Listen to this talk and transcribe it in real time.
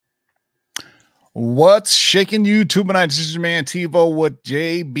What's shaking YouTube and this is your man TiVo with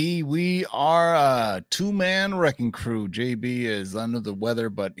JB. We are a two-man wrecking crew. JB is under the weather,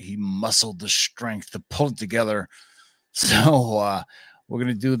 but he muscled the strength to pull it together. So we're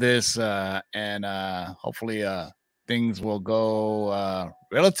gonna do this and hopefully things will go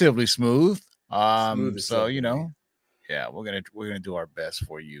relatively smooth. So you know, yeah, we're gonna do our best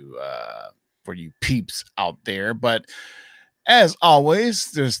for you peeps out there. But as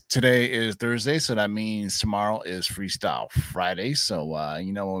always, today is Thursday, so that means tomorrow is Freestyle Friday. So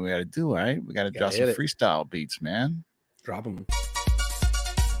you know what we got to do, right? We got to drop some freestyle beats, man. Drop them.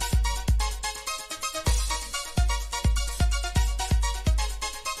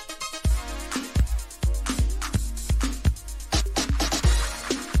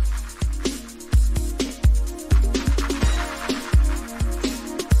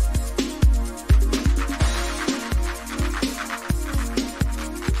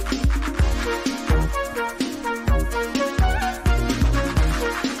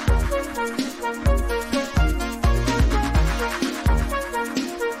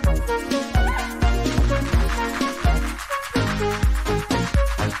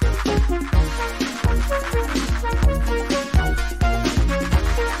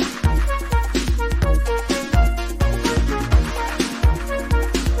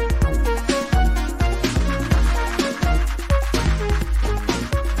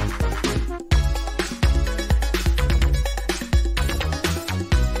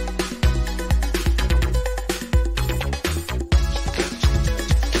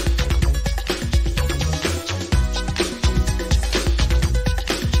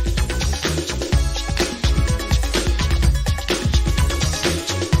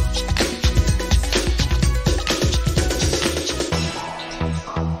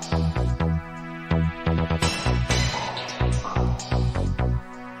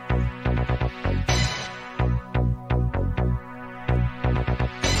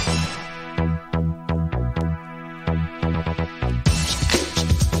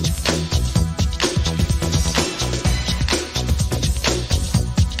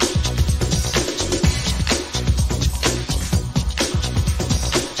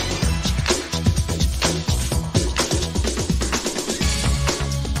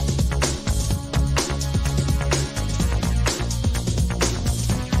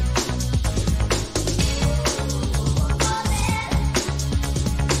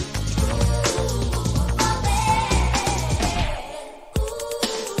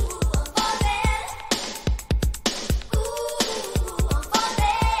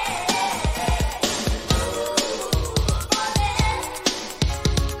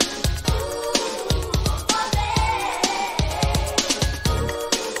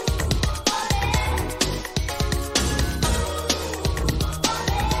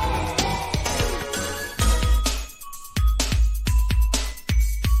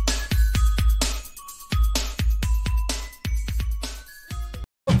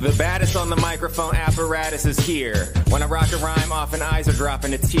 The baddest on the microphone apparatus is here. When I rock a rhyme, often eyes are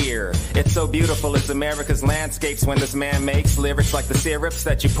dropping a tear. It's so beautiful, it's America's landscapes when this man makes lyrics like the syrups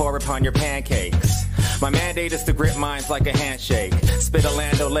that you pour upon your pancakes. My mandate is to grip minds like a handshake. Spit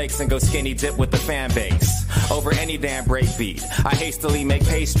Orlando Lakes and go skinny dip with the fan base. Over any damn breakbeat. I hastily make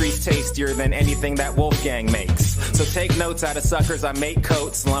pastries tastier than anything that Wolfgang makes. So take notes out of suckers, I make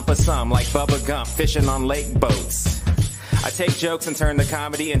coats, lump of some like Bubba Gump fishing on lake boats. I take jokes and turn the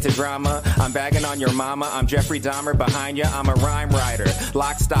comedy into drama. I'm bagging on your mama. I'm Jeffrey Dahmer behind ya. I'm a rhyme writer.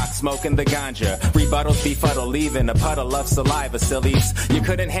 Lock, stock, smoking the ganja. Rebuttals befuddle, leaving a puddle of saliva, sillies. You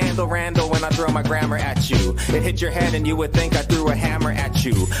couldn't handle Randall when I throw my grammar at you. It hit your head and you would think I threw a hammer at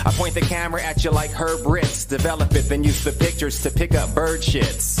you. I point the camera at you like Herb Ritz. Develop it, then use the pictures to pick up bird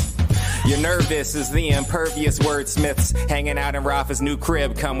shits. You're nervous as the impervious wordsmiths hanging out in Rafa's new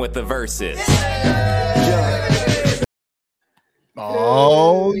crib come with the verses.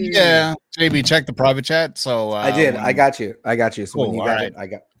 Oh yeah, JB, check the private chat. So I did. I got you. So cool. when you got it, I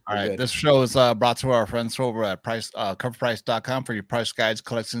got. All right. Good. This show is brought to our friends over at coverprice.com for your price guides,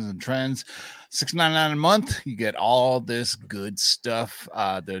 collections, and trends. $6.99 a month. You get all this good stuff.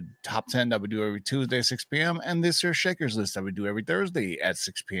 The top 10 that we do every Tuesday at 6 p.m. and this year's Shakers list that we do every Thursday at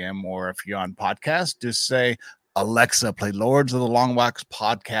 6 p.m. Or if you're on podcast, just say Alexa, play Lords of the Long Wax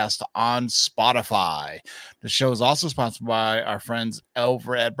podcast on Spotify. The show is also sponsored by our friends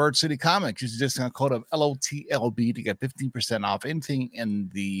over at Bird City Comics. Use the discount code of LOTLB to get 15% off anything in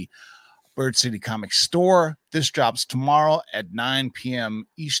the Bird City Comics store. This drops tomorrow at 9 p.m.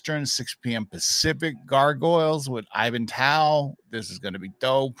 Eastern, 6 p.m. Pacific. Gargoyles with Ivan Tao. This is going to be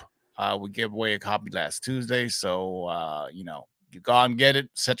dope. We gave away a copy last Tuesday, so You go out and get it.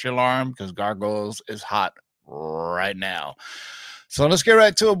 Set your alarm because Gargoyles is hot right now. So let's get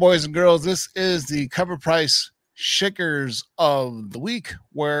right to it, boys and girls. This is the Cover Price Shakers of the week,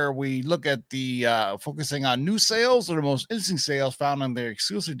 where we look at the focusing on new sales or the most interesting sales found on their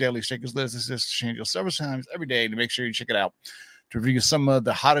exclusive daily Shakers list. This is change several times every day to make sure you check it out to review some of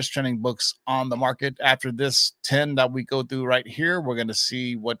the hottest trending books on the market. After this 10 that we go through right here, we're going to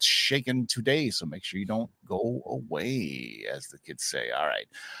see what's shaking today. So make sure you don't go away, as the kids say. All right.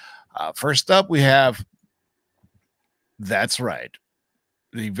 First up, we have, that's right,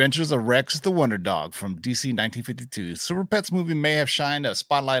 The Adventures of Rex the Wonder Dog from DC 1952. Super Pets movie may have shined a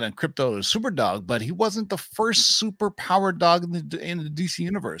spotlight on Crypto the Super Dog, but he wasn't the first super powered dog in the DC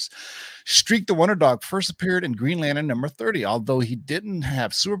universe. Streak the Wonder Dog first appeared in Green Lantern number 30. Although he didn't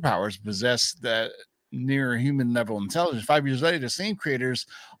have superpowers, possessed that near human level intelligence. 5 years later, the same creators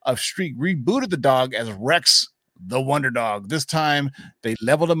of Streak rebooted the dog as Rex the Wonder Dog. This time, they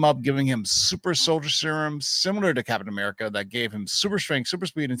leveled him up, giving him super soldier serum, similar to Captain America, that gave him super strength, super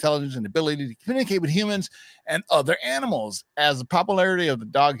speed, intelligence, and ability to communicate with humans and other animals. As the popularity of the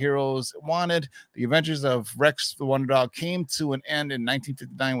dog heroes wanted, the adventures of Rex the Wonder Dog came to an end in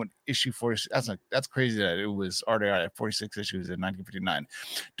 1959 when issue 46. That's crazy that it was already at 46 issues in 1959.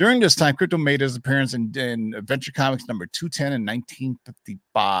 During this time, Crypto made his appearance in Adventure Comics number 210 in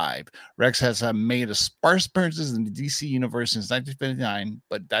 1955. Rex has made a sparse appearances in the DC universe since 1959,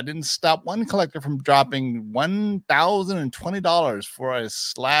 but that didn't stop one collector from dropping $1,020 for a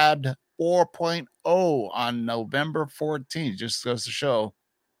slabbed 4.0 on November 14th. Just goes to show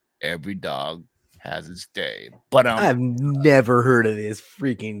every dog has its day. But I've never heard of this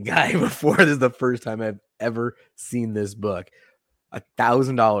freaking guy before. This is the first time I've ever seen this book.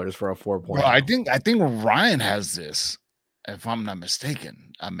 $1,000 for a 4.0. Well, I think Ryan has this, if I'm not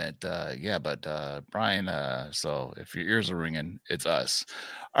mistaken. I meant Brian, so if your ears are ringing, it's us.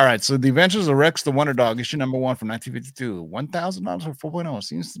 All right, so The Adventures of Rex the Wonder Dog, issue number 1 from 1952. $1,000 for 4.0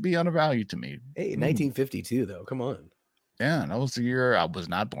 seems to be undervalued to me. Hey, 1952 though, come on. Yeah, that was the year I was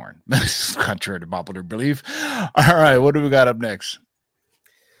not born. Contrary to popular belief. All right, what do we got up next?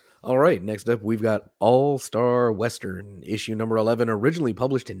 All right, next up, we've got All-Star Western, issue number 11, originally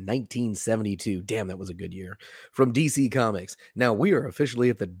published in 1972. Damn, that was a good year. From DC Comics. Now, we are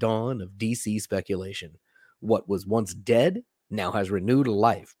officially at the dawn of DC speculation. What was once dead now has renewed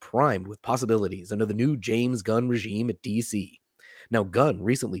life, primed with possibilities under the new James Gunn regime at DC. Now, Gunn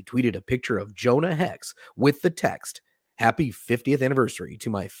recently tweeted a picture of Jonah Hex with the text, "Happy 50th anniversary to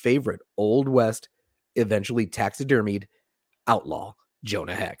my favorite Old West, eventually taxidermied outlaw,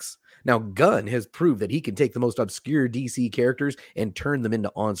 Jonah Hex." Now, Gunn has proved that he can take the most obscure DC characters and turn them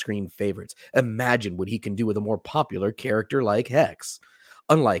into on-screen favorites. Imagine what he can do with a more popular character like Hex.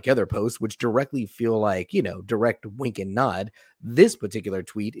 Unlike other posts, which directly feel like, direct wink and nod, this particular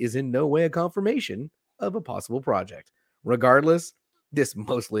tweet is in no way a confirmation of a possible project. Regardless, this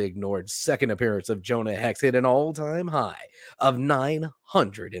mostly ignored second appearance of Jonah Hex hit an all-time high of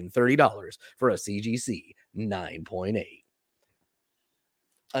 $930 for a CGC 9.8.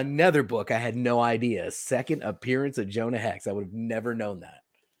 Another book I had no idea. Second appearance of Jonah Hex. I would have never known that.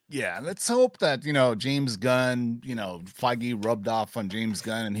 Yeah, let's hope that, James Gunn, Feige rubbed off on James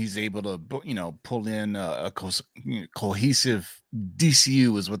Gunn and he's able to, pull in a cohesive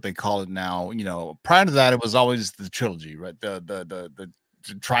DCU is what they call it now. Prior to that, it was always the trilogy, right? The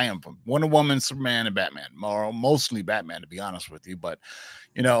triumph of Wonder Woman, Superman, and Batman, or mostly Batman, to be honest with you. But,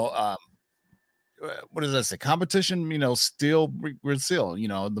 what does that say? Competition, we're still,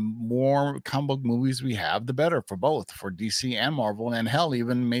 the more comic book movies we have, the better for both, for DC and Marvel, and hell,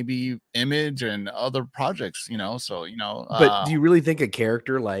 even maybe Image and other projects, But do you really think a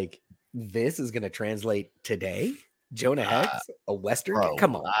character like this is going to translate today? Jonah Hex, a Western? Bro,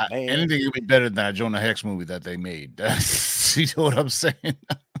 Come on, man. Anything would be better than a Jonah Hex movie that they made. You know what I'm saying?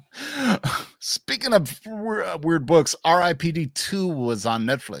 Speaking of weird books, RIPD 2 was on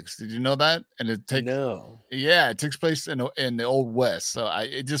Netflix. Did you know that? And it takes it takes place in the Old West. So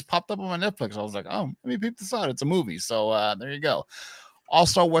it just popped up on my Netflix. I was like, oh, let me peep this out. It's a movie. So there you go.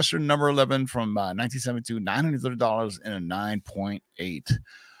 All-Star Western number 11 from 1972, $930 and a 9.8.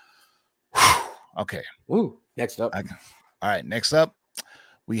 Okay. Ooh, next up. All right, next up,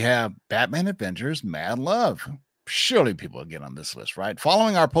 we have Batman Adventures Mad Love. Surely people will get on this list, right?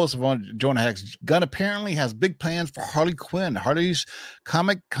 Following our post of Jonah Hex, Gunn apparently has big plans for Harley Quinn. Harley's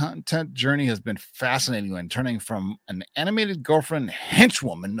comic content journey has been fascinating when turning from an animated girlfriend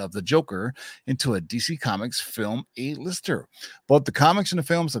henchwoman of the Joker into a DC Comics film A-lister. Both the comics and the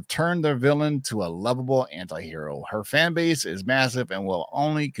films have turned their villain to a lovable anti-hero. Her fan base is massive and will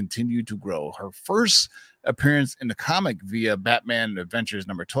only continue to grow. Her first appearance in the comic via Batman Adventures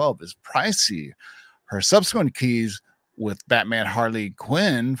number 12 is pricey. Her subsequent keys with Batman Harley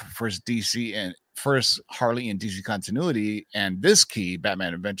Quinn, first Harley in DC continuity, and this key,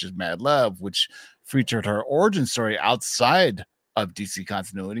 Batman Adventures Mad Love, which featured her origin story outside of DC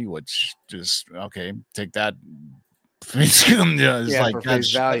continuity, which just take that. For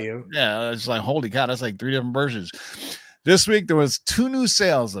face value. Yeah, it's like holy cow, that's like 3 different versions. This week there was 2 new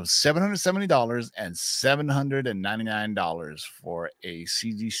sales of $770 and $799 for a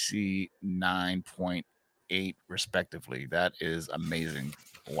CGC 9.8 respectively. That is amazing.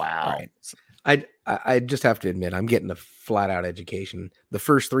 Wow. Right. I just have to admit, I'm getting a flat out education. The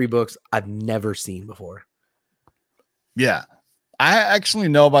first 3 books I've never seen before. Yeah. I actually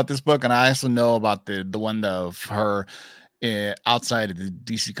know about this book, and I also know about the one of her outside of the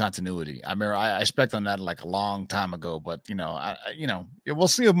DC continuity. I remember I spec'd on that like a long time ago, but we'll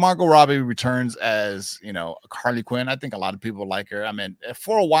see if Margot Robbie returns as Harley Quinn. I think a lot of people like her. I mean,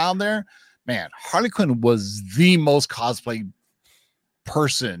 for a while there, man, Harley Quinn was the most cosplay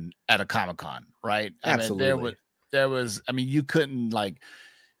person at a Comic-Con, right? Absolutely. I mean, there was. I mean, you couldn't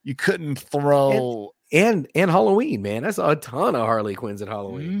throw. And Halloween, man. I saw a ton of Harley Quinns at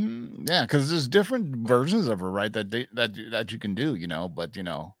Halloween. Mm-hmm. Yeah, because there's different versions of her, right? That you can do, but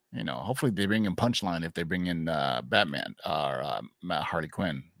hopefully they bring in Punchline if they bring in Batman or Harley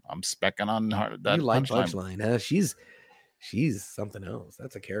Quinn. I'm specking on her. That you like Punchline, huh? She's something else.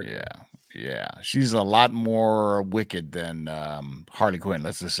 That's a character. Yeah. She's a lot more wicked than Harley Quinn.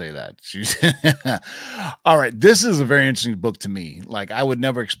 Let's just say that. She's all right. This is a very interesting book to me. Like, I would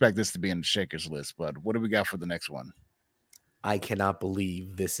never expect this to be in the Shakers list, but what do we got for the next one? I cannot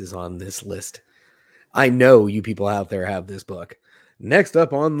believe this is on this list. I know you people out there have this book. Next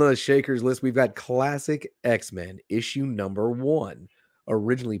up on the Shakers list, we've got Classic X-Men issue number 1.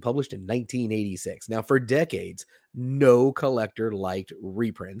 Originally published in 1986. Now, for decades, no collector liked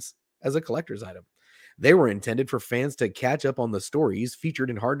reprints as a collector's item. They were intended for fans to catch up on the stories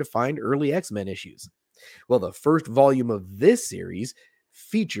featured in hard-to-find early X-Men issues. Well, the first volume of this series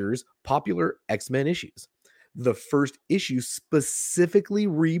features popular X-Men issues. The first issue specifically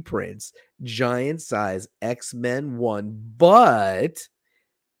reprints giant-size X-Men 1, but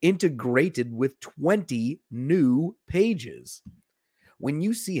integrated with 20 new pages. When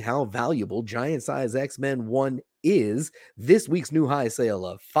you see how valuable Giant Size X-Men 1 is, this week's new high sale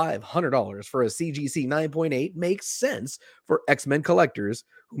of $500 for a CGC 9.8 makes sense for X-Men collectors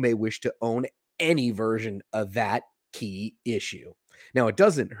who may wish to own any version of that key issue. Now, it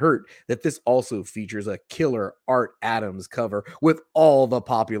doesn't hurt that this also features a killer Art Adams cover with all the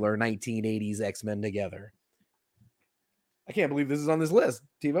popular 1980s X-Men together. I can't believe this is on this list,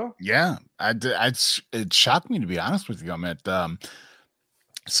 TiVo. Yeah, it shocked me, to be honest with you. I mean,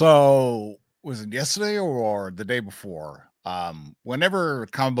 so was it yesterday or the day before? Whenever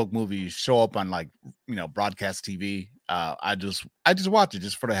comic book movies show up on broadcast TV, I just watch it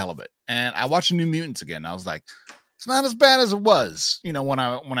just for the hell of it. And I watched New Mutants again. I was like, it's not as bad as it was, when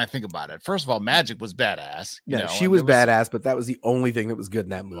I think about it. First of all, Magic was badass. She was badass, but that was the only thing that was good in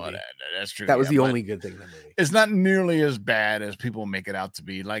that movie. Well, that's true. That was the only good thing in that movie. It's not nearly as bad as people make it out to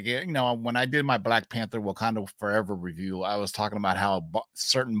be. Like, when I did my Black Panther Wakanda Forever review, I was talking about how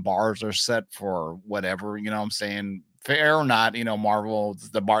certain bars are set for whatever, what I'm saying, fair or not, Marvel,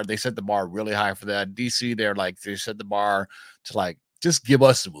 they set the bar really high for that. DC, they set the bar to just give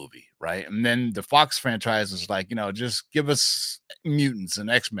us a movie, right? And then the Fox franchise is like, just give us mutants and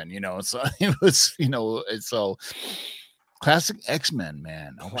X-Men, So it was, it's so classic X-Men,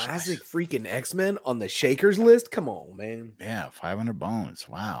 man. Classic freaking X-Men on the Shakers list? Come on, man. Yeah, 500 bones.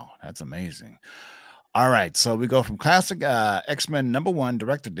 Wow, that's amazing. All right, so we go from classic X-Men number 1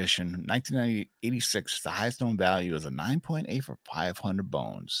 direct edition, 1986. The highest known value is a 9.8 for 500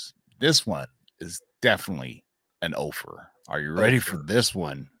 bones. This one is definitely an offer. Are you ready for this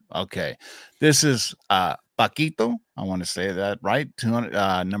one? Okay. This is Paquito. I want to say that right.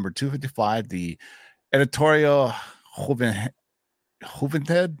 Number 255, the editorial Juventud.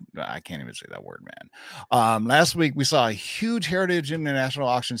 I can't even say that word, man. Last week, we saw a huge Heritage International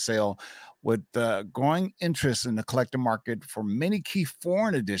auction sale with growing interest in the collector market for many key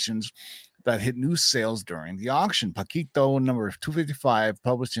foreign editions that hit new sales during the auction. Paquito number 255,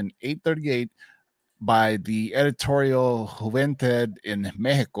 published in 838, by the editorial Juventud in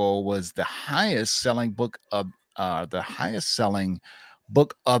Mexico, was the highest selling book of the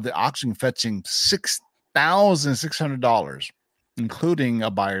auction, fetching $6,600, including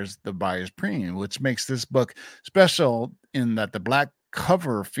the buyer's premium, which makes this book special in that the black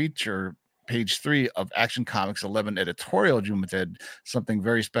cover feature page 3 of Action Comics 11 editorial, Juventud, something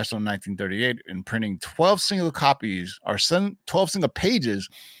very special in 1938 in printing 12 single copies or 12 single pages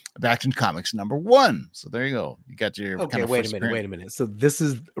of Action Comics #1. So there you go. You got your okay. Wait a minute. So this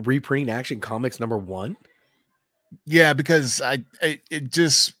is reprinting Action Comics #1. Yeah, because it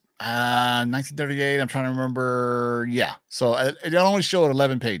just 1938. I'm trying to remember. Yeah, so it only showed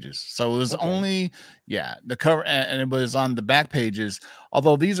 11 pages, so it was only the cover, and it was on the back pages.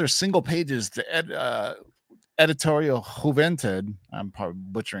 Although these are single pages, the editorial Juventud, I'm probably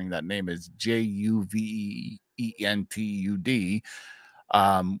butchering that name, is Juventud,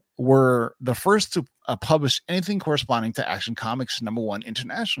 were the first to publish anything corresponding to Action Comics #1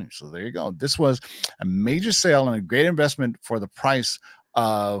 internationally. So there you go. This was a major sale and a great investment for the price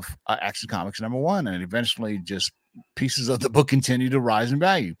of Action Comics #1, and eventually just pieces of the book continue to rise in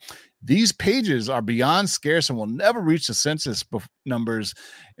value. These pages are beyond scarce and will never reach the census numbers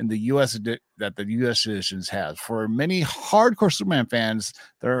in the U.S. that the U.S. editions has. For many hardcore Superman fans,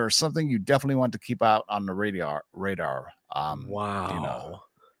 there are something you definitely want to keep out on the radar. Wow.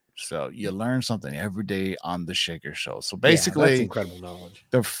 So you learn something every day on the Shaker Show. So basically, that's incredible knowledge.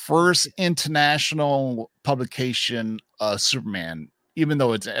 The first international publication of Superman, even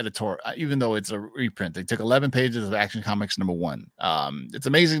though it's a reprint, they took 11 pages of Action Comics #1. It's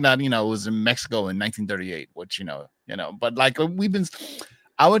amazing that, it was in Mexico in 1938, which, but like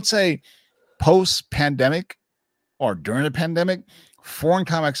I would say post-pandemic or during the pandemic, foreign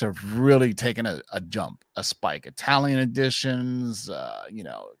comics have really taken a jump, a spike. Italian editions,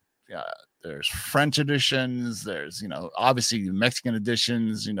 there's French editions, there's, obviously Mexican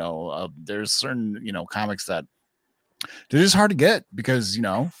editions, there's certain, comics that they're just hard to get because,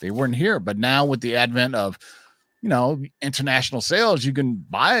 they weren't here. But now with the advent of, international sales, you can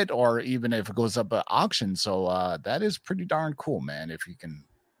buy it, or even if it goes up at auction. So that is pretty darn cool, man, if you can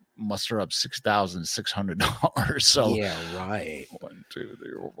muster up $6,600. So yeah, right. 1, 2,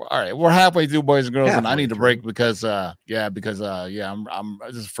 3, 4. All right, we're halfway through, boys and girls, and I need to break because I'm this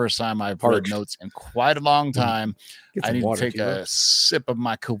is the first time I've heard notes in quite a long time. I need to take a sip of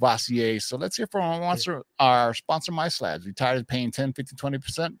my Courvoisier. So let's hear from our sponsor, My Slabs. We tired of paying 10, 15,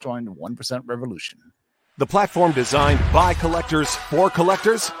 20%? Join the 1% revolution. The platform designed by collectors for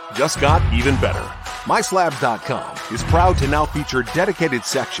collectors just got even better. MySlabs.com is proud to now feature dedicated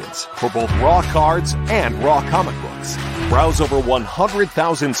sections for both raw cards and raw comic books. Browse over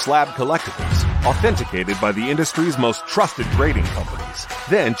 100,000 slab collectibles, authenticated by the industry's most trusted grading companies.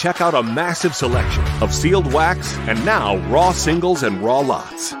 Then check out a massive selection of sealed wax and now raw singles and raw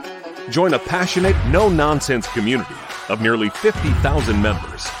lots. Join a passionate, no-nonsense community of nearly 50,000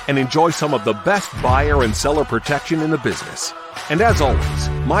 members and enjoy some of the best buyer and seller protection in the business. And as always,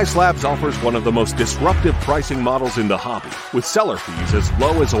 My Slabs offers one of the most disruptive pricing models in the hobby, with seller fees as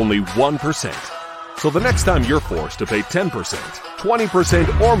low as only 1%. So the next time you're forced to pay 10%,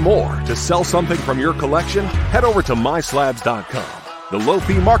 20%, or more to sell something from your collection, head over to MySlabs.com, the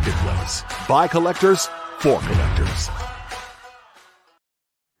low-fee marketplace, by collectors, for collectors.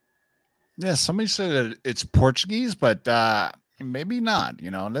 Yeah, somebody said that it's Portuguese, but maybe not.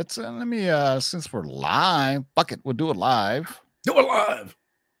 Let me since we're live, fuck it, we'll do it live. Do it live.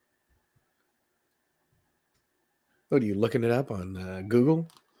 What are you looking it up on Google?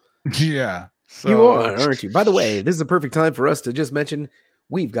 Yeah, so, you are, aren't you? By the way, this is a perfect time for us to just mention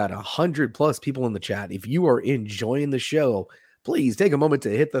we've got 100+ people in the chat. If you are enjoying the show, please take a moment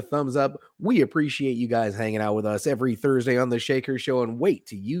to hit the thumbs up. We appreciate you guys hanging out with us every Thursday on the Shaker Show, and wait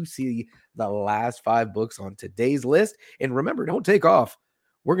till you see the last 5 books on today's list. And remember, don't take off.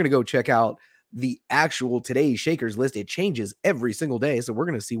 We're going to go check out the actual today's Shakers list. It changes every single day, so we're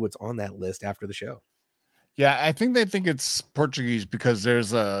going to see what's on that list after the show. Yeah, I think they think it's Portuguese because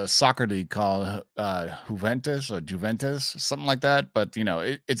there's a soccer league called Juventus, something like that. But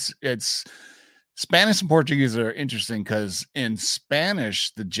it's Spanish and Portuguese are interesting because in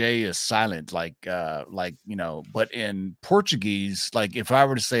Spanish the J is silent, but in Portuguese, like if I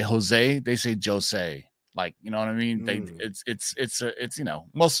were to say Jose, they say Jose. Like, you know what I mean? It's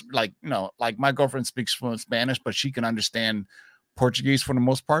most like my girlfriend speaks fluent Spanish, but she can understand Portuguese for the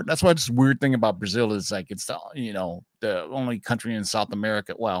most part. That's why this weird thing about Brazil is like it's the only country in South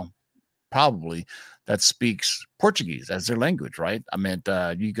America, well, probably, that speaks Portuguese as their language, right? I mean,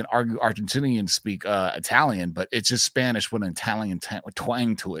 you can argue Argentinians speak Italian, but it's just Spanish with an Italian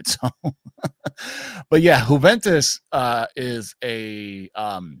twang to it. So, but yeah, Juventus is a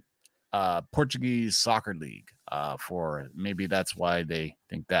Portuguese soccer league. For maybe that's why they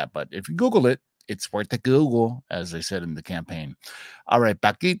think that. But if you Google it, it's worth the Google, as they said in the campaign. All right,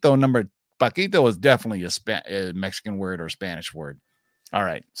 Paquito is definitely a Mexican word or Spanish word. All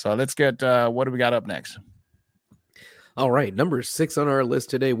right. So let's get what do we got up next? All right, number 6 on our list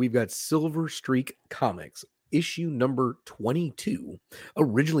today, we've got Silver Streak Comics, issue number 22,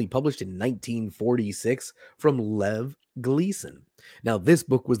 originally published in 1946 from Lev Gleason. Now, this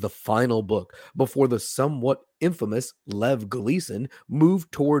book was the final book before the somewhat infamous Lev Gleason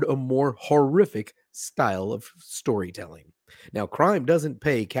moved toward a more horrific style of storytelling. Now, crime doesn't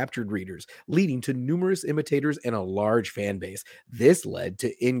pay captured readers, leading to numerous imitators and a large fan base. This led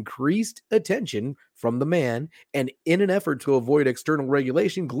to increased attention from the man, and in an effort to avoid external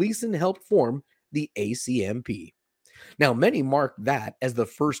regulation, Gleason helped form the ACMP. Now, many mark that as the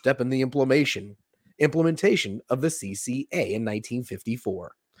first step in the implementation of the CCA in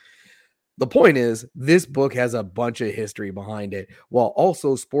 1954. The point is, this book has a bunch of history behind it, while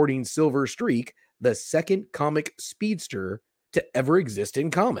also sporting Silver Streak, the second comic speedster to ever exist in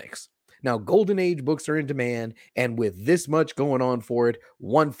comics. Now, Golden Age books are in demand, and with this much going on for it,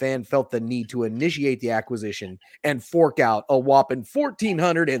 one fan felt the need to initiate the acquisition and fork out a whopping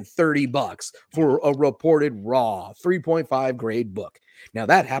 $1,430 for a reported raw 3.5 grade book. Now,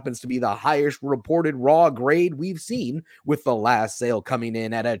 that happens to be the highest reported raw grade we've seen, with the last sale coming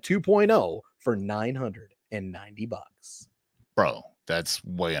in at a 2.0 for $990. Bro, that's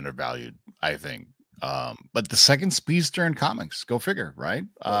way undervalued, I think. But the second speedster in comics, go figure, right?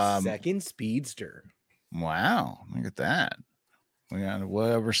 Second speedster. Wow, look at that. We'll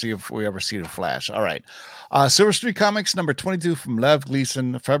ever see if we ever see the Flash. All right. Silver Streak Comics, number 22 from Lev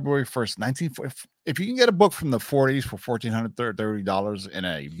Gleason, February 1st, 1940. If you can get a book from the 40s for $1,430 in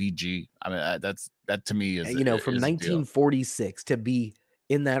a VG, I mean, that to me is, from 1946 to be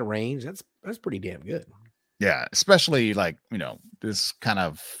in that range, that's pretty damn good. Yeah, especially this kind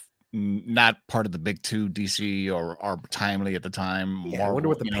of not part of the big two, DC or Timely at the time. Yeah, Marvel, I wonder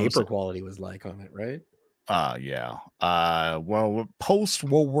what the paper quality was like on it, right? Yeah. Well, post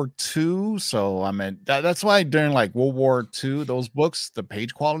World War II. So I mean, that's why during World War II, those books, the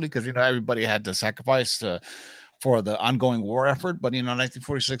page quality, because everybody had to sacrifice for the ongoing war effort. But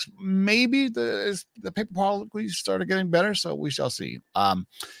 1946, maybe the paper quality started getting better. So we shall see. I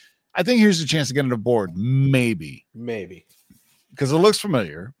think here's a chance to get on the board. Maybe. Because it looks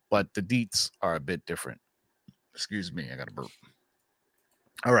familiar, but the deets are a bit different. Excuse me, I got a burp.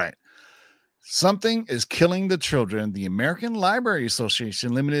 All right. Something is killing the children. The American Library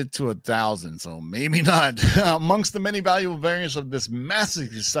Association limited to 1,000, so maybe not. Amongst the many valuable variants of this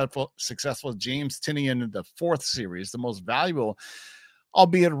massively successful James Tynion, the 4th series, the most valuable,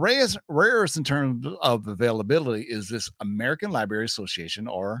 albeit rarest in terms of availability, is this American Library Association,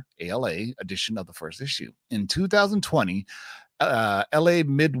 or ALA, edition of the first issue. In 2020, LA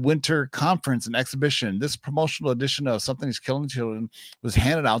Midwinter Conference and Exhibition, this promotional edition of Something is Killing Children was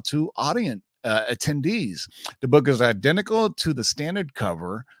handed out to audience attendees. The book is identical to the standard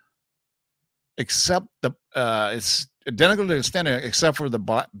cover, except it's identical to the standard except for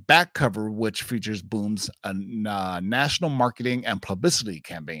the back cover, which features Boom's national marketing and publicity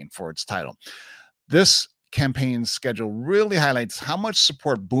campaign for its title. This campaign schedule really highlights how much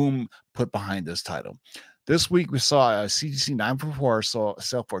support Boom put behind this title. This week we saw a CGC 944 sell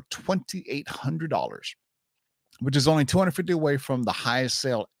for $2,800, which is only $250 away from the highest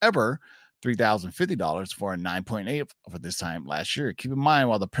sale ever, $3,050 for a 9.8 for this time last year. Keep in mind,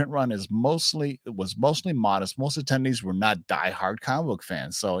 while the print run was mostly modest, most attendees were not diehard comic book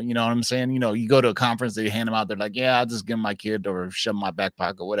fans. So you know what I'm saying? You go to a conference, they hand them out. They're like, "Yeah, I'll just give my kid or shove my back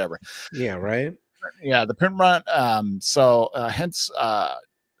pocket, or whatever." Yeah, right. Yeah, the print run. Hence,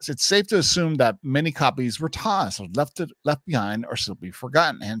 it's safe to assume that many copies were tossed, or left behind, or simply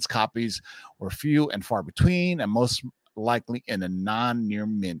forgotten. Hence, copies were few and far between, and most likely in a non-near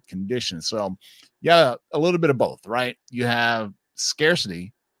mint condition. So yeah, a little bit of both, right? You have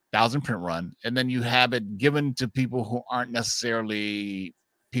scarcity, 1,000 print run, and then you have it given to people who aren't necessarily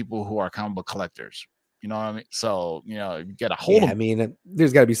people who are comic book collectors. You know what I mean? So, you get a hold of. I mean,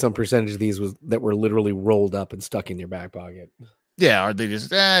 there's got to be some percentage of these that were literally rolled up and stuck in your back pocket. Yeah, or they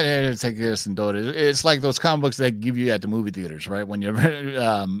just take this and do it. It's like those comic books they give you at the movie theaters, right? When you're,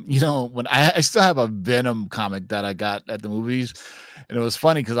 when I still have a Venom comic that I got at the movies, and it was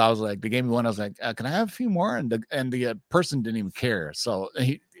funny because I was like, they gave me one. I was like, can I have a few more? And the person didn't even care, so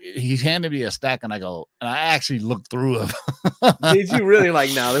he handed me a stack, and I actually looked through them. Did you really?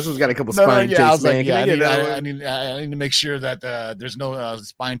 No, this one's got a couple spine ticks. I was like, I need to make sure that there's no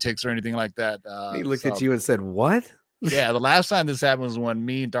spine ticks or anything like that. He looked at you and said, "What?" Yeah, the last time this happened was when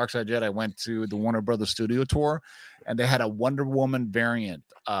me and Darkside Jedi went to the Warner Brothers studio tour, and they had a Wonder Woman variant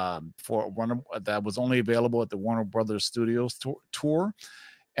that was only available at the Warner Brothers Studios tour.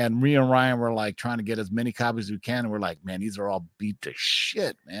 And me and Ryan were like trying to get as many copies as we can. And we're like, man, these are all beat to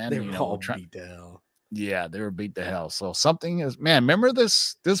shit, man. They were all beat to hell. Yeah, they were beat to hell. So something is, man, remember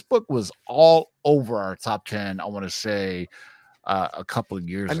this book was all over our top 10, I want to say, a couple of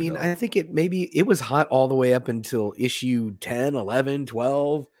years ago. I think it was hot all the way up until issue 10, 11,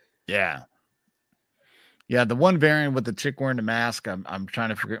 12. Yeah. Yeah, the one variant with the chick wearing the mask, I'm trying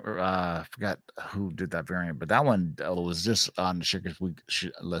to forget who did that variant, but that one was just on the Shakers Week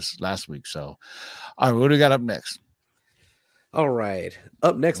last week. So, all right, what do we got up next? All right,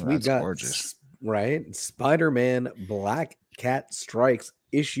 up next we've got gorgeous. Spider-Man Black Cat Strikes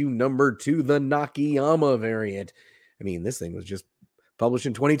issue number 2, the Nakayama variant. I mean, this thing was just published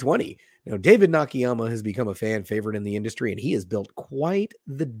in 2020. Now, David Nakayama has become a fan favorite in the industry, and he has built quite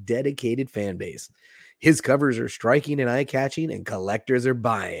the dedicated fan base. His covers are striking and eye-catching, and collectors are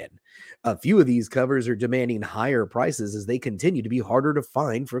buying. A few of these covers are demanding higher prices as they continue to be harder to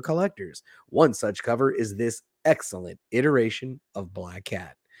find for collectors. One such cover is this excellent iteration of Black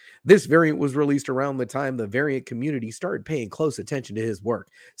Cat. This variant was released around the time the variant community started paying close attention to his work,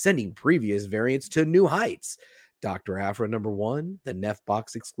 sending previous variants to new heights. Dr. Aphra number 1, the Neff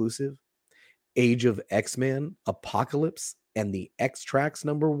Box exclusive, Age of X-Men, Apocalypse, and the X-Tracks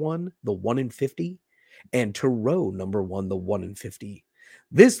number 1, the 1 in 50, and Tarot number 1, the 1 in 50.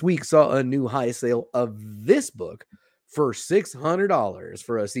 This week saw a new high sale of this book for $600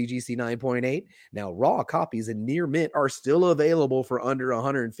 for a CGC 9.8. Now, raw copies in near mint are still available for under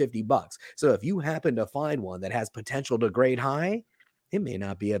 $150. So if you happen to find one that has potential to grade high, it may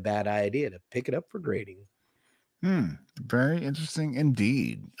not be a bad idea to pick it up for grading. Very interesting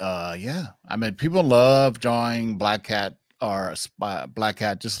indeed. Yeah, I mean, people love drawing Black Cat or Black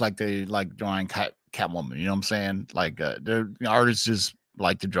Cat just like they like drawing Catwoman. You know what I'm saying? Like, the artists just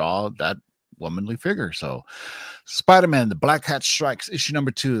like to draw that womanly figure. So, Spider-Man, the Black Cat Strikes, issue number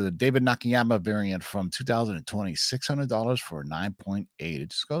 2, the David Nakayama variant from 2020, $600 for 9.8.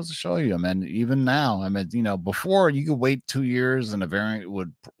 It just goes to show you, I mean, even now, I mean, you know, before you could wait 2 years and a variant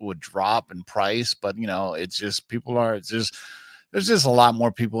would drop in price, but you know, it's just there's just a lot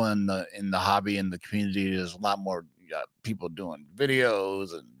more people in the hobby, in the community. There's a lot more people doing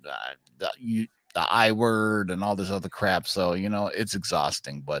videos and the I word and all this other crap. So, you know, it's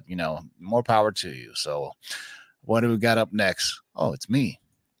exhausting, but you know, more power to you. So what do we got up next? Oh, it's me.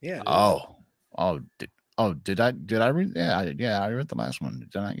 Yeah. Did I read? Yeah, I read the last one.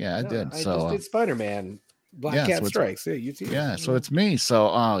 Did I? Yeah, I did. I so just did Spider-Man Black Cat Strikes. Yeah, you too. Yeah, so it's me.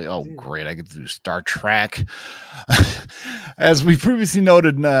 So, great. I get to do Star Trek. As we previously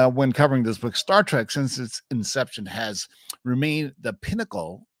noted when covering this book, Star Trek, since its inception, has remained the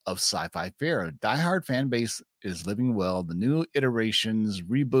pinnacle of sci-fi fare. Die-hard fan base is living well. The new iterations,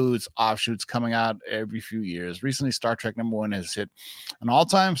 reboots, offshoots coming out every few years. Recently, Star Trek number 1 has hit an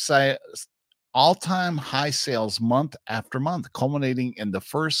all-time high sales month after month, culminating in the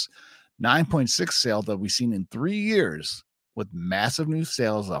first 9.6 sale that we've seen in 3 years, with massive new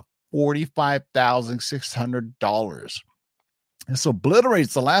sales of $45,600. This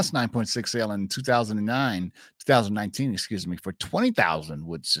obliterates the last 9.6 sale in 2019, for $20,000,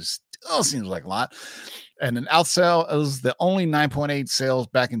 which still seems like a lot. And an outsell is the only 9.8 sales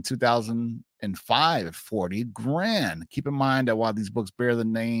back in 2005 at $40,000. Keep in mind that while these books bear the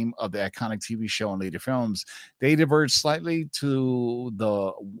name of the iconic TV show and later films, they diverge slightly to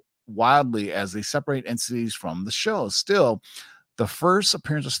the wildly as they separate entities from the show. Still, the first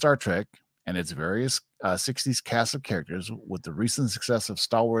appearance of Star Trek and its various 60s cast of characters, with the recent success of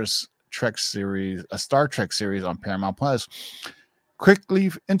Star Trek series on Paramount Plus, quickly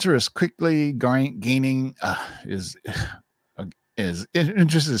gaining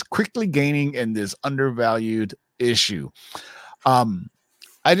in this undervalued issue.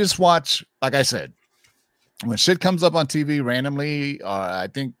 I just watch, like I said, when shit comes up on TV randomly, I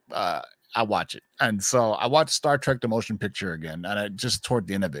think I watch it. And so I watched Star Trek The Motion Picture again, and I just toward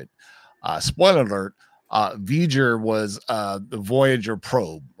the end of it. Spoiler alert, Voyager was the Voyager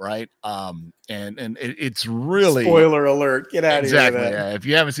probe, right? And it's really spoiler alert. Get out of here. Exactly. Yeah. If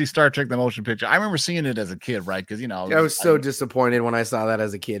you haven't seen Star Trek The Motion Picture, I remember seeing it as a kid, right? Because, you know, I was so disappointed when I saw that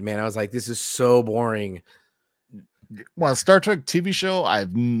as a kid, man. I was like, this is so boring. Well, Star Trek TV show,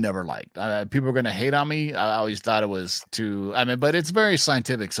 I've never liked. People are going to hate on me. I always thought it was but it's very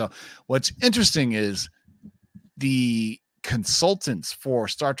scientific. So what's interesting is the consultants for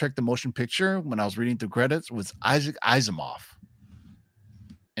Star Trek The Motion Picture, when I was reading through credits, was Isaac Asimov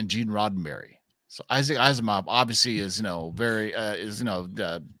and Gene Roddenberry. So Isaac Asimov obviously is,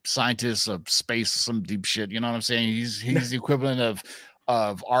 the scientist of space, some deep shit. You know what I'm saying? He's the equivalent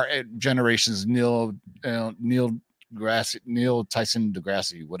of our generation's Neil Neil Tyson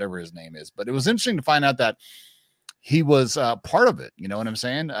DeGrasse, whatever his name is. But it was interesting to find out that he was part of it. You know what I'm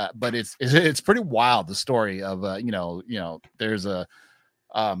saying? But it's pretty wild, the story of there's a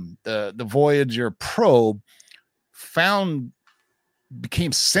the Voyager probe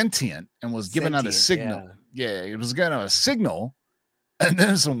became sentient and was given out a signal. Yeah, it was given out a signal. And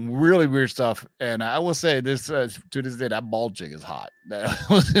then some really weird stuff. And I will say this to this day, that bald chick is hot. That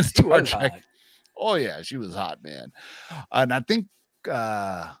was in Star Trek. Hot. Oh yeah, she was hot, man. And I think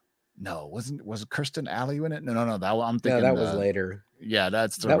no, was it Kirsten Alley in it? No. I'm thinking that was later. Yeah,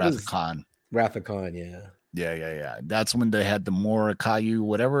 that's the Wrath of Khan. Wrath of Khan, yeah. Yeah. That's when they had the Morikayu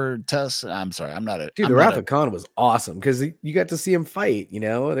whatever test. I'm sorry, I'm not a dude. The Wrath of Khan was awesome because you got to see him fight. You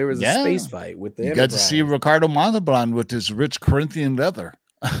know, there was a space fight with the. You got to see Ricardo Montalban with his rich Corinthian leather.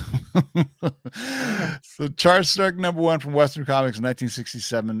 So Charles Stark #1 from Western Comics in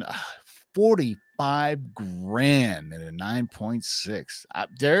 1967, $45,000 and a 9.6.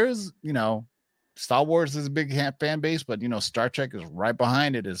 There's Star Wars is a big fan base, but Star Trek is right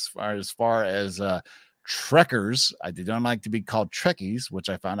behind it as far as Trekkers. I did not like to be called Trekkies, which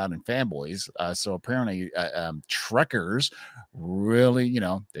I found out in Fanboys. So apparently Trekkers really,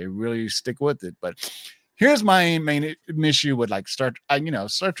 they really stick with it. But here's my main issue with like Star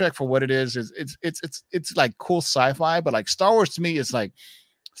Trek for what it is it's like cool sci-fi, but like Star Wars to me is like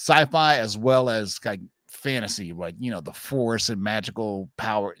sci-fi as well as like fantasy, like the Force and magical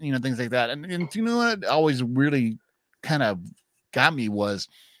power, things like that. And you know what always really kind of got me was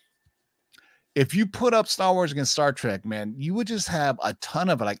if you put up Star Wars against Star Trek, man, you would just have a ton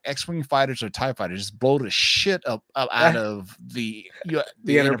of like X-Wing fighters or TIE fighters just blow the shit up out of the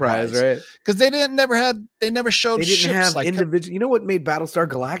Enterprise, right? Because they never showed. They didn't ships have like individual. You know what made Battlestar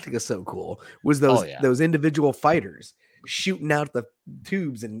Galactica so cool was those individual fighters shooting out the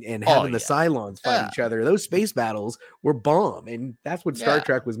tubes and having the Cylons fight each other. Those space battles were bomb, and that's what Star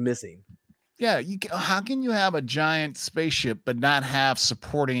Trek was missing. Yeah, how can you have a giant spaceship but not have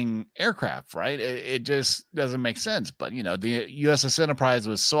supporting aircraft, right? It just doesn't make sense. But, the USS Enterprise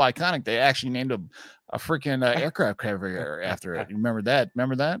was so iconic, they actually named a freaking aircraft carrier after it. You remember that?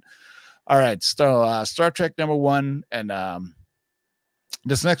 All right, so Star Trek #1. And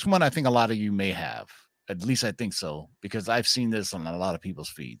this next one, I think a lot of you may have. At least I think so, because I've seen this on a lot of people's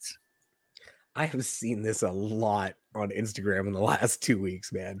feeds. I have seen this a lot on Instagram in the last 2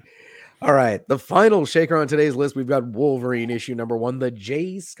 weeks, man. All right, the final shaker on today's list, we've got Wolverine issue #1, the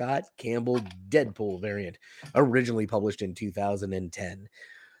J. Scott Campbell Deadpool variant, originally published in 2010.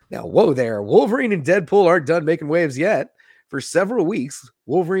 Now, whoa there, Wolverine and Deadpool aren't done making waves yet. For several weeks,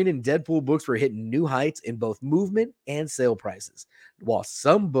 Wolverine and Deadpool books were hitting new heights in both movement and sale prices. While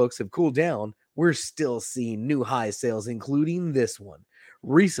some books have cooled down, we're still seeing new high sales, including this one.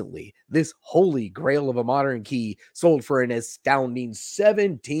 Recently, this holy grail of a modern key sold for an astounding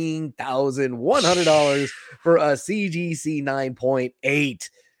 $17,100 for a CGC 9.8.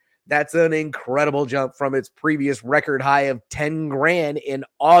 That's an incredible jump from its previous record high of $10,000 in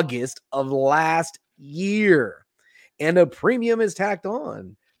August of last year. And a premium is tacked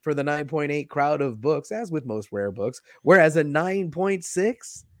on for the 9.8 crowd of books, as with most rare books, whereas a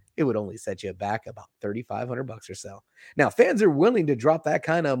 9.6, it would only set you back about $3,500 or so. Now, fans are willing to drop that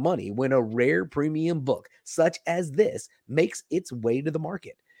kind of money when a rare premium book such as this makes its way to the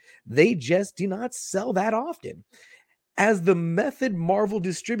market. They just do not sell that often. As the method Marvel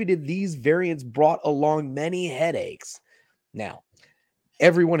distributed these variants brought along many headaches. Now,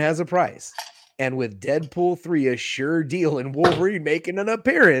 everyone has a price. And with Deadpool 3 a sure deal and Wolverine making an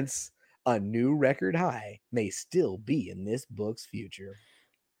appearance, a new record high may still be in this book's future.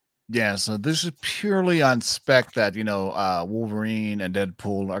 Yeah, so this is purely on spec that, Wolverine and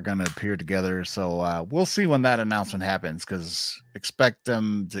Deadpool are going to appear together. So we'll see when that announcement happens, because expect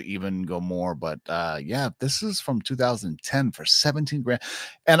them to even go more. But this is from 2010 for $17,000.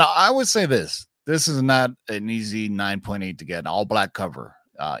 And I would say this is not an easy 9.8 to get, an all black cover.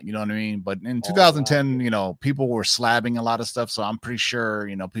 You know what I mean? But in 2010, people were slabbing a lot of stuff. So I'm pretty sure,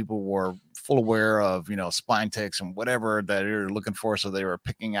 people were full aware of, spine ticks and whatever that you're looking for. So they were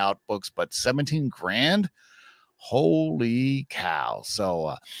picking out books, but $17,000, holy cow.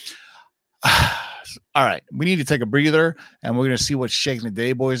 So, all right, we need to take a breather and we're going to see what's shaking the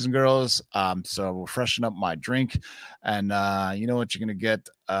day, boys and girls. So we'll freshen up my drink, and you know what you're going to get.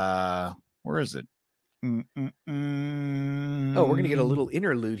 Where is it? Oh, we're going to get a little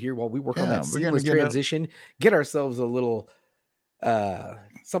interlude here while we work on that seamless transition. Get ourselves a little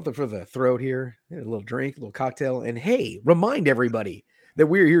something for the throat here, a little drink, a little cocktail. And hey, remind everybody that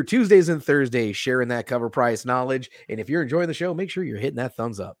we're here Tuesdays and Thursdays sharing that cover price knowledge. And if you're enjoying the show, make sure you're hitting that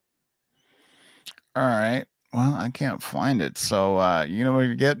thumbs up. All right. Well, I can't find it. So you know what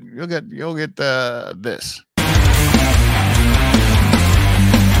you get? You'll get this.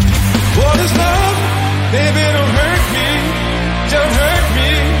 What is love? Baby, don't hurt me. Don't hurt me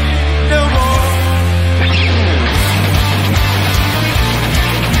no more.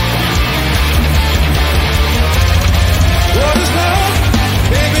 What is love?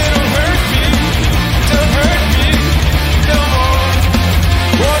 Baby, don't hurt me. Don't hurt me no more.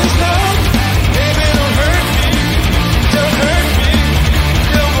 What is love? Baby, don't hurt me. Don't hurt me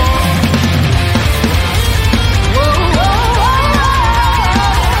no more. Whoa, whoa,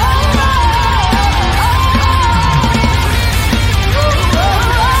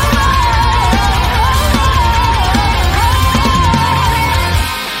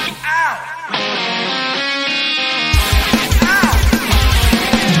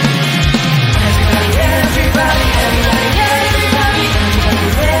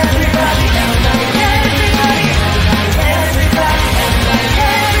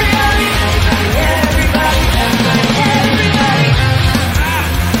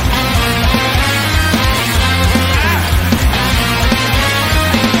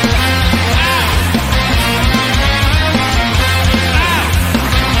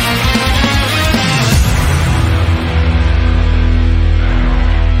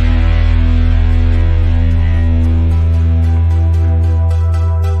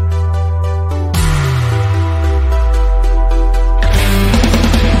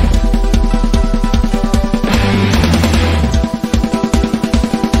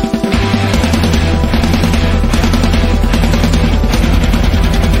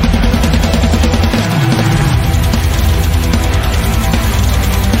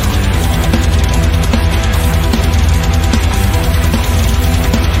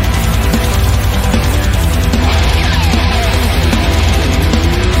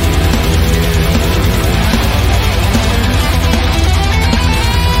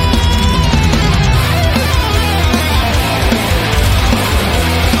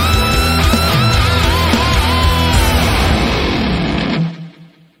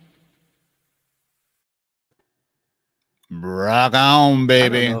 Rock on, I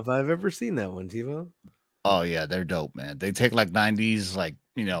baby. don't know if I've ever seen that one, TiVo. Oh yeah, they're dope, man. They take like 90s, like,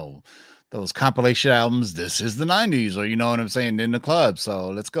 you know, those compilation albums. This is the 90s, or you know what I'm saying, in the club. So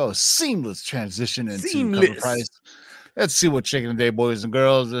let's go. Seamless transition into Cover Seamless. Price. Let's see what's shaking today, boys and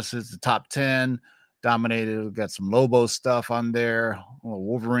girls. This is the top 10. Dominated. We've got some Lobo stuff on there.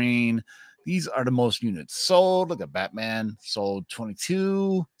 Wolverine. These are the most units sold. Look at Batman. Sold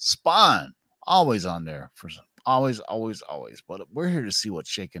 22. Spawn. Always on there. For some. Always. But we're here to see what's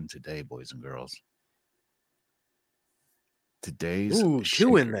shaking today, boys and girls. Today's Ooh,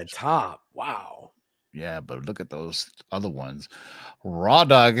 two in the shakers. top. Wow. Yeah, but look at those other ones. Raw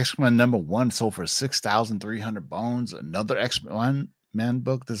Dog X-Men #1 sold for 6,300 bones. Another X-Men Man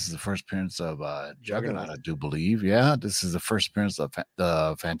book. This is the first appearance of Juggernaut, I do believe. Yeah, this is the first appearance of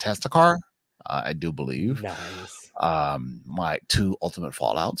the Fantasticar, I do believe. Nice. My 2 Ultimate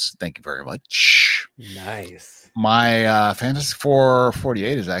Fallouts. Thank you very much. Nice. My Fantasy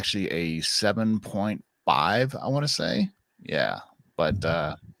 448 is actually a 7.5, I want to say. Yeah, but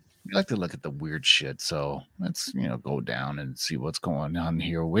we like to look at the weird shit, so let's go down and see what's going on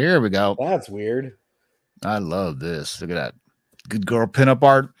here. Where we go. That's weird. I love this. Look at that. Good girl pinup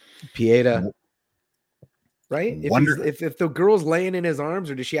art. Pieta. Right? Wonder- If the girl's laying in his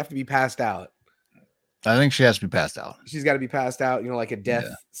arms, or does she have to be passed out? I think she has to be passed out. She's got to be passed out, like a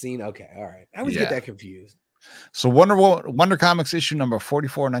death scene. Okay, all right. I always get that confused. So Wonder Comics issue number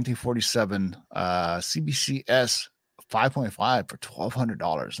 44, 1947, CBCS 5.5 for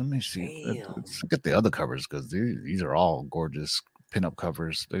 $1,200. Let me see. Let's look at the other covers, because these are all gorgeous pinup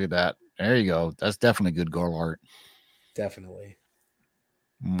covers. Look at that. There you go. That's definitely good girl art. Definitely.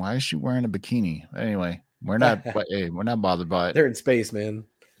 Why is she wearing a bikini? Anyway, we're not bothered by it. They're in space, man.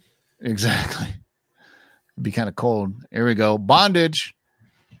 Exactly. It'd be kind of cold. Here we go. Bondage.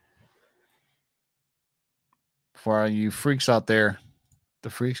 For you freaks out there, the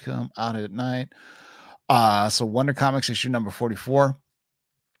freaks come out at night. So Wonder Comics issue number 44.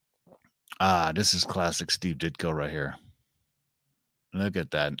 This is classic Steve Ditko right here. Look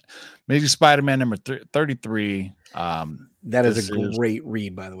at that. Amazing Spider-Man number 33. That is a great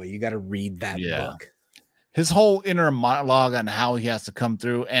read, by the way. You got to read that book. His whole inner monologue on how he has to come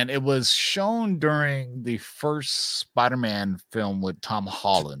through, and it was shown during the first Spider-Man film with Tom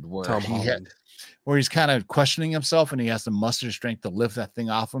Holland, where he's kind of questioning himself, and he has to muster strength to lift that thing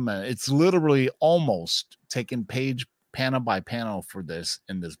off him, and it's literally almost taken page panel by panel for this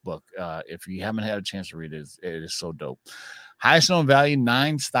in this book. If you haven't had a chance to read it, it is so dope. Highest known value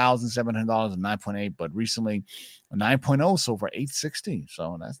 $9,700 and 9.8, but recently a 9.0 sold for $860.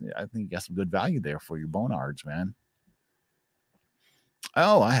 So I think you got some good value there for your Bonards, man.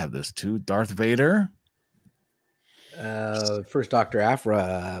 Oh, I have this too. Darth Vader. First Dr.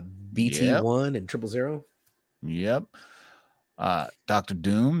 Aphra, BT1 and 000. Yep. Dr.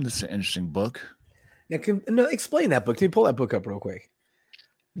 Doom. This is an interesting book. Now, explain that book. Can you pull that book up real quick?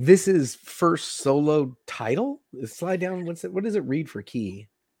 This is first solo title. Slide down. What does it read for key?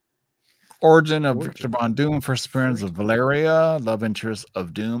 Origin of Victor Von Doom, first appearance of Valeria, love interest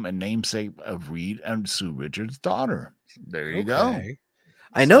of Doom, and namesake of Reed and Sue Richards' daughter. There you go.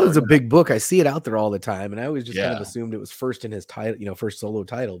 I know it's a big book. I see it out there all the time, and I always just kind of Yeah. assumed it was first in his title, first solo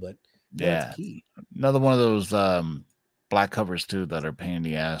title. But Yeah. it's key. Another one of those black covers too that are pain in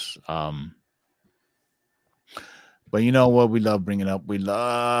the ass. But you know what we love bringing up? We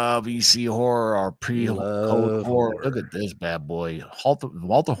love EC horror, our pre-code horror. Look at this bad boy.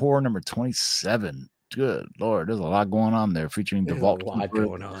 Walter Horror number 27. Good Lord, there's a lot going on there featuring the There's Vault a lot Keeper,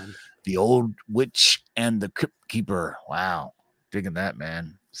 going on. the Old Witch, and the Crypt Keeper. Wow. Digging that,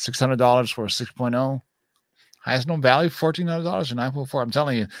 man. $600 for a 6.0. Highest known value, $1,400 and 9.4. I'm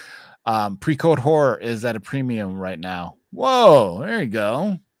telling you, pre-code horror is at a premium right now. Whoa, there you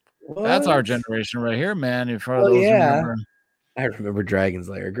go. That's our generation right here, man. If for those remember. I remember Dragon's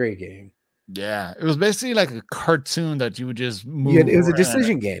Lair, great game. Yeah, it was basically like a cartoon that you would just move. It was a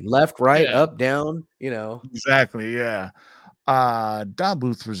decision game, left, right, up, down. Exactly. Yeah. Don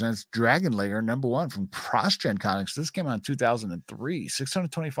Bluth presents Dragon Lair #1 from CrossGen Comics. This came out in 2003.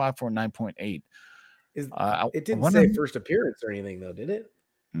 625 for 9.8. It didn't say first appearance or anything, though, did it?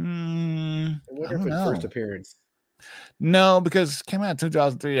 I wonder if it's first appearance. No, because it came out in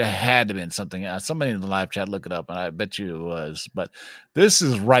 2003. It had to have been something else. Somebody in the live chat look it up, and I bet you it was. But this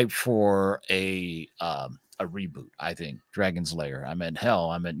is ripe for a reboot, I think. Dragon's Lair.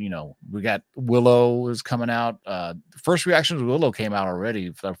 We got Willow is coming out. First reactions of Willow came out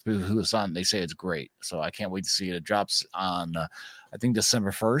already. For who is on, they say it's great. So I can't wait to see it. It drops on I think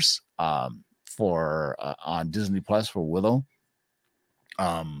December 1st for on Disney Plus for Willow.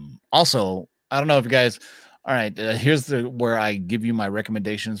 Also, I don't know if you guys. All right, here's where I give you my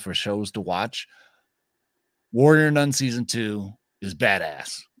recommendations for shows to watch. Warrior Nun season 2 is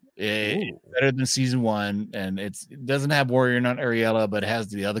badass. It's better than season 1, and it doesn't have Warrior Nun Ariella, but it has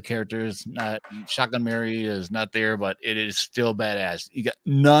the other characters. Not Shotgun Mary is not there, but it is still badass. You got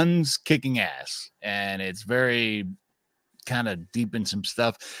nuns kicking ass, and it's very kind of deep in some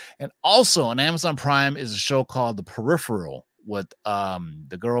stuff. And also on Amazon Prime is a show called The Peripheral with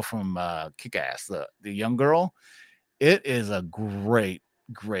the girl from Kick-Ass, the young girl. It is a great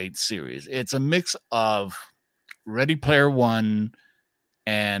series. It's a mix of Ready Player One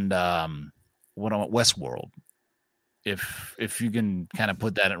and Westworld. If you can kind of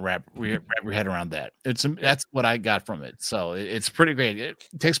put that and wrap your head around that, that's what I got from it. So it's pretty great. It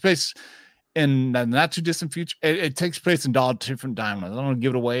takes place in the not too distant future. It takes place in all different timelines. I don't want to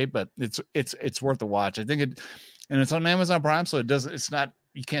give it away, but it's worth a watch. I think and it's on Amazon Prime, so it's not,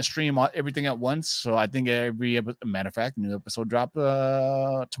 you can't stream everything at once. So I think matter of fact, new episode drop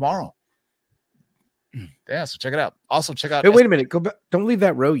tomorrow. Yeah, so check it out. Also check out. Hey, wait a minute. Go back. Don't leave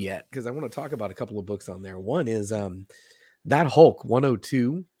that row yet, because I want to talk about a couple of books on there. One is that Hulk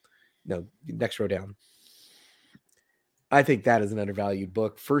 102. No, next row down. I think that is an undervalued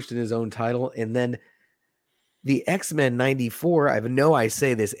book. First in his own title, and then the X-Men 94. I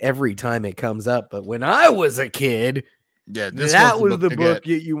say this every time it comes up, but when I was a kid, that was the book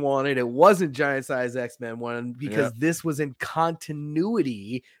you wanted. It wasn't Giant Size X-Men 1 because this was in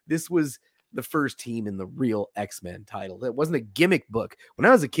continuity. This was the first team in the real X-Men title. It wasn't a gimmick book. When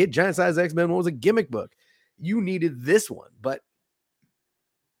I was a kid, Giant Size X-Men 1 was a gimmick book. You needed this one, but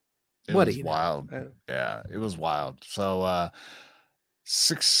it was wild. Yeah, it was wild. So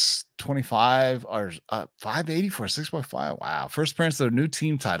 625 or 580 for 6.5. Wow. First appearance of a new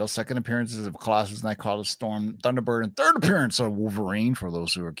team title, second appearances of Colossus, Nightcrawler, Storm, Thunderbird, and third appearance of Wolverine for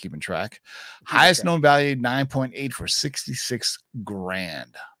those who are keeping track. Highest known value 9.8 for $66,000.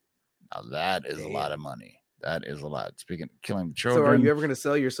 Now that is a lot of money. That is a lot. Speaking of killing children. So are you ever going to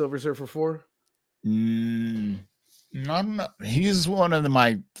sell your Silver Surfer 4? No. He's one of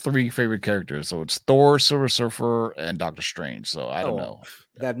my 3 favorite characters. So it's Thor, Silver Surfer, and Doctor Strange. So I don't know.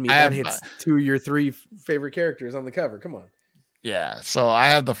 That hits 2 of your 3 favorite characters on the cover. Come on. Yeah. So I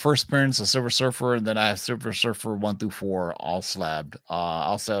have the first appearance of Silver Surfer, and then I have Silver Surfer 1 through 4 all slabbed. I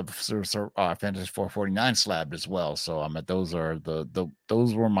also have Silver Surfer, Fantasy 449 slabbed as well. So those are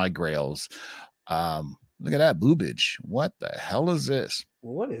those were my grails. Look at that boobage. What the hell is this?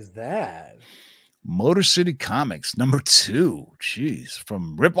 What is that? Motor City Comics #2. Jeez,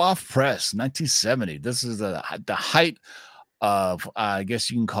 from Rip Off Press, 1970. This is the height of I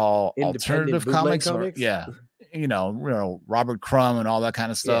guess you can call Independent alternative bootleg comics, or comics? yeah, Robert Crumb and all that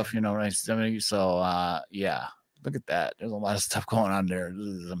kind of stuff. Yeah. 1970. So yeah, look at that. There's a lot of stuff going on there.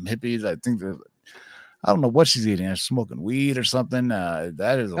 There's some hippies. I think I don't know what she's eating. They're smoking weed or something.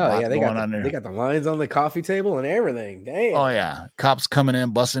 That is a lot they going on there. They got the lines on the coffee table and everything. Damn. Oh yeah, cops coming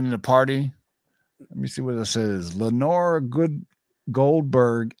in, busting in the party. Let me see what it says. Lenore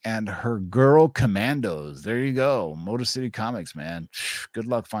Goldberg and her Girl Commandos. There you go. Motor City Comics, man. Good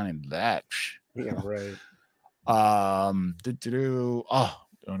luck finding that. Yeah, right. Oh,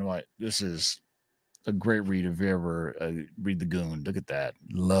 don't know what. This is a great read if you ever read The Goon. Look at that.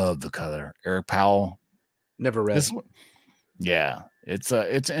 Love the color. Eric Powell. Never read. This one, yeah, it's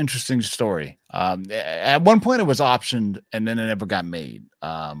an interesting story. At one point it was optioned and then it never got made.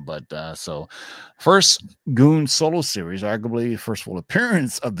 So first Goon solo series, arguably first full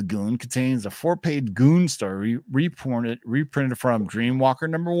appearance of the Goon, contains a 4-page Goon story reprinted from Dreamwalker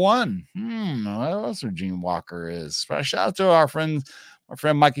 #1. What else Dreamwalker is? Shout out to our friend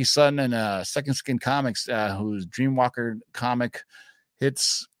Mikey Sutton and Second Skin Comics, whose Dreamwalker comic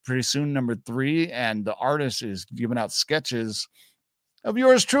hits pretty soon, #3, and the artist is giving out sketches of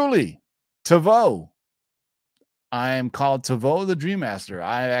yours truly, Tavo. I am called Tavo the Dream Master.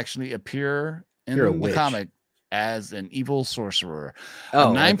 I actually appear in the comic as an evil sorcerer.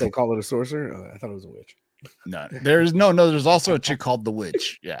 Oh, they call it a sorcerer? Oh, I thought it was a witch. No, there's also a chick called the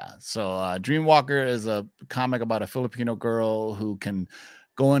Witch. Yeah. So Dreamwalker is a comic about a Filipino girl who can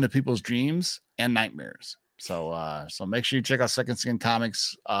go into people's dreams and nightmares. So make sure you check out Second Skin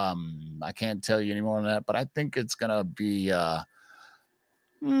Comics. I can't tell you any more on that, but I think it's gonna be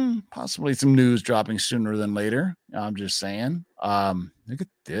possibly some news dropping sooner than later. I'm just saying. Look at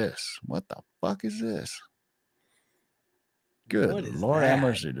this. What the fuck is this? Good Lord have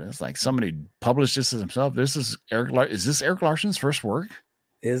mercy. It's like somebody published this as himself. This is is this Eric Larson's first work?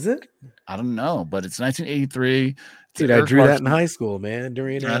 Is it? I don't know, but it's 1983. Dude, I drew that in high school, man.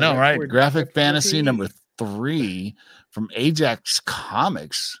 I know, right? Graphic Fantasy #3 from Ajax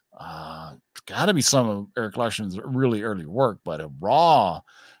Comics. It's got to be some of Eric Larson's really early work, but a raw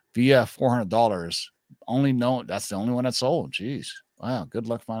via $400. That's the only one that sold. Jeez, wow, good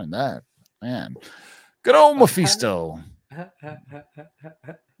luck finding that, man. Good old Mephisto.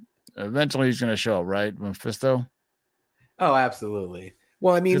 Eventually, he's going to show up, right, Mephisto? Oh, absolutely.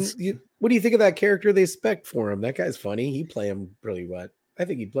 Well, I mean, what do you think of that character they spec for him? That guy's funny. He'd play him really well. I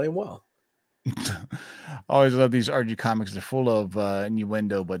think he'd play him well. Always love these RG comics. They're full of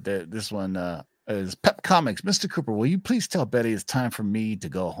innuendo, but this one is Pep Comics. Mr. Cooper, will you please tell Betty it's time for me to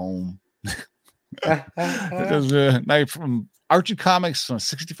go home? There's a night from Archie Comics from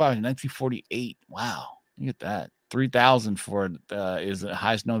 1965 to 1948. Wow, look at that. 3,000 for it is the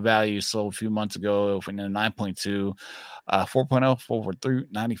highest known value, sold a few months ago for 9.2, 4.0 for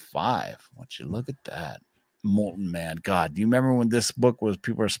 395. Won't you look at that? Molten Man. God, do you remember when this book was,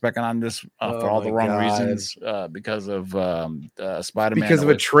 people were specking on this for all the wrong reasons, because of Spider-Man? Because of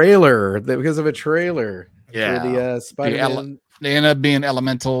a trailer. Yeah. For the Spider-Man. They end up being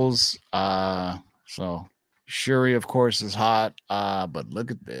elementals. So Shuri, of course, is hot. But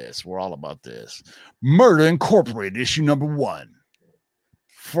look at this. We're all about this. Murder Incorporated, issue #1.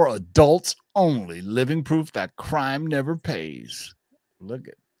 For adults only. Living proof that crime never pays. Look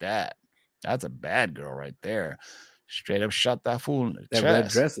at that. That's a bad girl right there. Straight up shot that fool in the chest. That red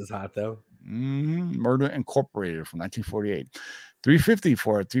dress is hot, though. Murder Incorporated from 1948. $350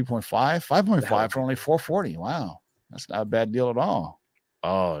 for a 3.5. 5.5 for only $440. Wow. That's not a bad deal at all.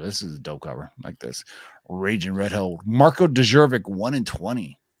 Oh, this is a dope cover. Like this. Raging Red Hole. Marco Djurjevic, 1 in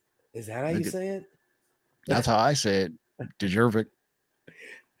 20. Is that how you say it? That's how I say it. Djurjevic.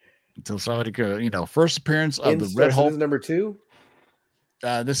 Until somebody could, first appearance of the Red Hulk. This is #2?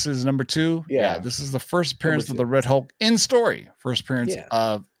 This is #2. Yeah. This is the first appearance of the Red Hulk in story. First appearance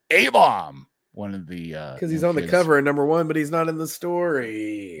of A-Bomb. One of the because he's on the cover at #1, but he's not in the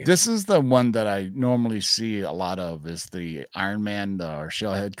story. This is the one that I normally see a lot of, is the Iron Man or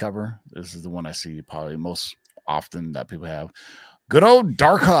Shellhead cover. This is the one I see probably most often that people have. Good old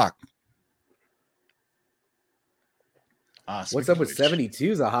Darkhawk. What's up with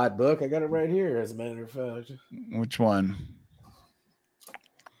 72 is a hot book. I got it right here, as a matter of fact. Which one?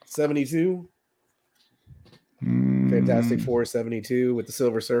 72. Fantastic Four 72 with the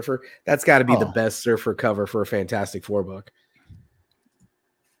Silver Surfer. That's got to be the best Surfer cover for a Fantastic Four book.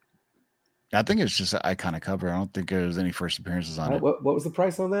 I think it's just an iconic cover. I don't think there's any first appearances on it. What was the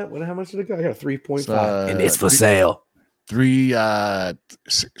price on that? How much did it go? I got a 3.5, and it's for sale.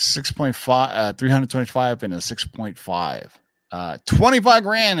 6.5, 325 and a 6.5, 25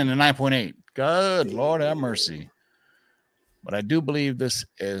 grand and a 9.8. Good Lord have mercy. But I do believe this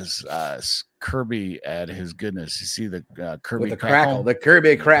is Kirby at his goodness. You see the Kirby with the crackle, the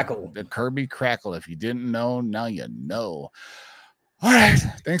Kirby crackle, the Kirby crackle. If you didn't know, now you know. All right,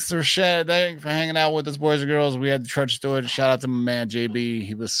 thanks for hanging out with us, boys and girls. We had to trudge through it. Shout out to my man JB.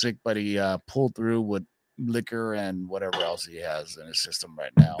 He was sick, but he pulled through with liquor and whatever else he has in his system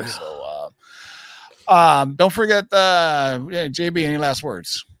right now. So don't forget JB, any last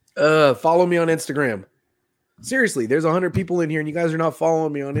words? Follow me on Instagram. Seriously, there's 100 people in here and you guys are not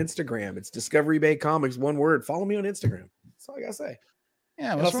following me on Instagram. It's Discovery Bay Comics, one word. Follow me on Instagram. That's all I gotta say.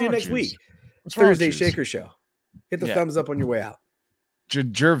 Yeah, I'll see you next week. Thursday Shaker Show. Hit the thumbs up on your way out.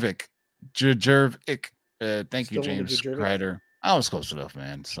 Jervik. Thank you, James Kreider. I was close enough,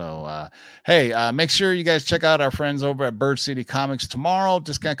 man. So, hey, make sure you guys check out our friends over at Bird City Comics tomorrow.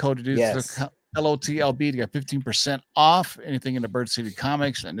 Discount code LOTLB to get 15% off anything in the Bird City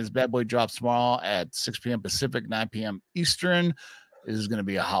Comics. And this bad boy drops tomorrow at 6 p.m. Pacific, 9 p.m. Eastern. This is going to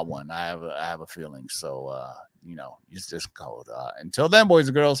be a hot one. I have a feeling. So, use this code. Until then, boys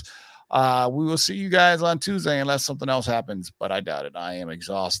and girls, we will see you guys on Tuesday unless something else happens, but I doubt it. I am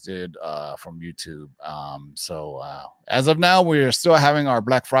exhausted from YouTube. So as of now, we're still having our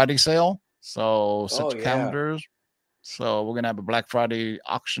Black Friday sale. So set your calendars. So we're gonna have a Black Friday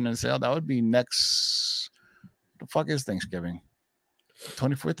auction and sale. That would be next. The fuck is Thanksgiving?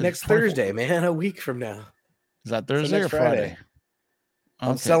 24th. Next Thursday, man. A week from now. Is that Thursday or Friday?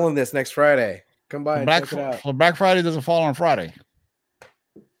 I'm selling this next Friday. Come by and check it out. Well, Black Friday doesn't fall on Friday.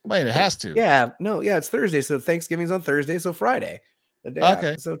 Wait, it has to. Yeah, it's Thursday. So Thanksgiving's on Thursday, so Friday. The day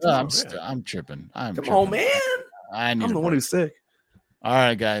okay. So I'm tripping. Come on, man. I'm the one who's sick. All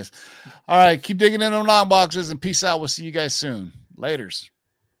right, guys. All right, keep digging in on long boxes and peace out. We'll see you guys soon. Laters.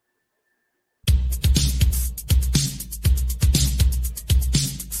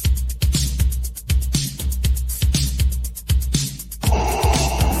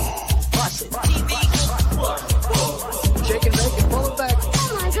 Shake and bake and pull it back.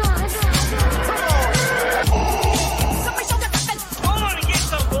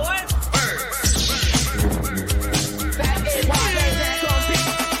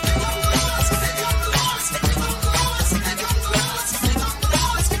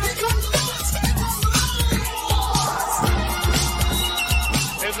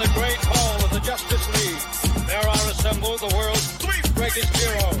 The world's three greatest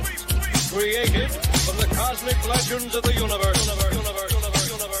heroes, created from the cosmic legends of the universe.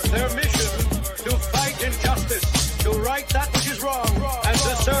 Their mission, to fight injustice, to right that which is wrong, and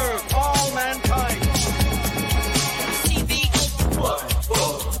to serve all mankind.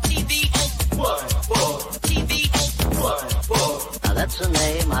 Now that's a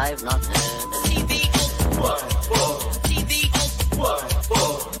name I've not heard.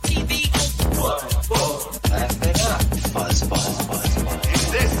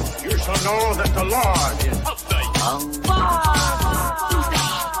 Know that the Lord is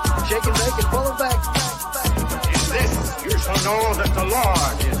Shake and bake and pull it back. In this you shall know that the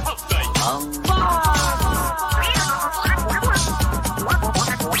Lord is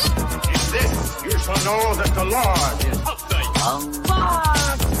In this you shall know that the Lord is Go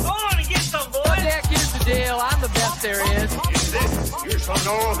on and get some, boys. Jack, here's the deal. I'm the best there is. In this you shall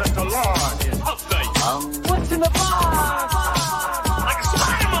know that the Lord is